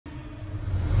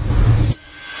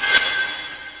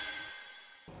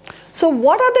So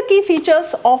what are the key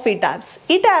features of ETABS?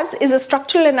 ETABS is a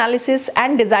structural analysis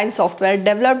and design software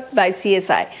developed by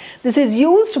CSI. This is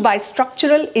used by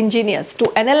structural engineers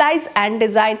to analyze and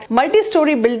design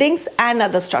multi-story buildings and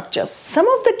other structures. Some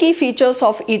of the key features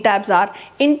of ETABS are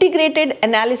integrated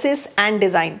analysis and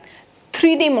design,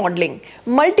 3D modeling,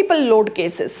 multiple load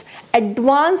cases,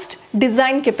 advanced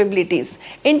design capabilities,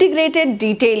 integrated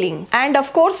detailing, and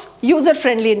of course,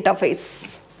 user-friendly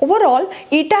interface. Overall,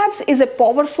 ETABS is a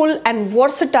powerful and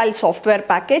versatile software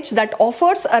package that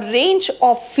offers a range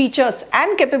of features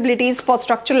and capabilities for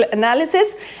structural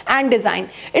analysis and design.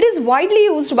 It is widely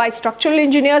used by structural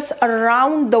engineers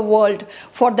around the world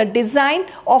for the design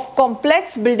of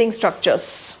complex building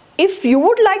structures. If you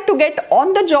would like to get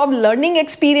on-the-job learning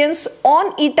experience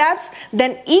on ETABS,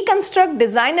 then Econstruct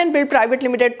Design and Build Private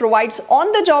Limited provides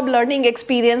on-the-job learning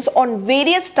experience on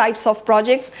various types of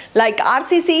projects like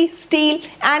RCC, steel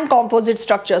and composite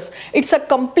structures. It's a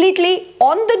completely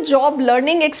on-the-job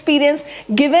learning experience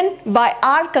given by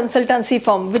our consultancy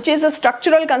firm, which is a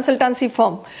structural consultancy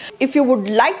firm. If you would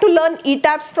like to learn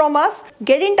ETABS from us,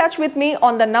 get in touch with me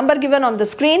on the number given on the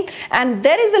screen, and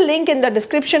there is a link in the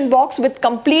description box with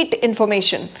complete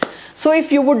information. So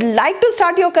if you would like to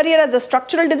start your career as a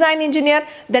structural design engineer,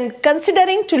 then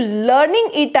considering to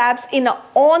learning ETABS in an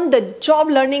on-the-job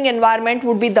learning environment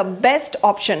would be the best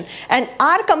option. And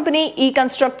our company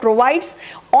Econstruct provides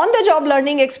on-the-job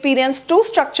learning experience to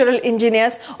structural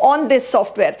engineers on this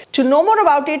software. To know more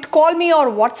about it, call me or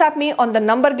WhatsApp me on the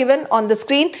number given on the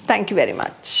screen. Thank you very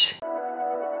much.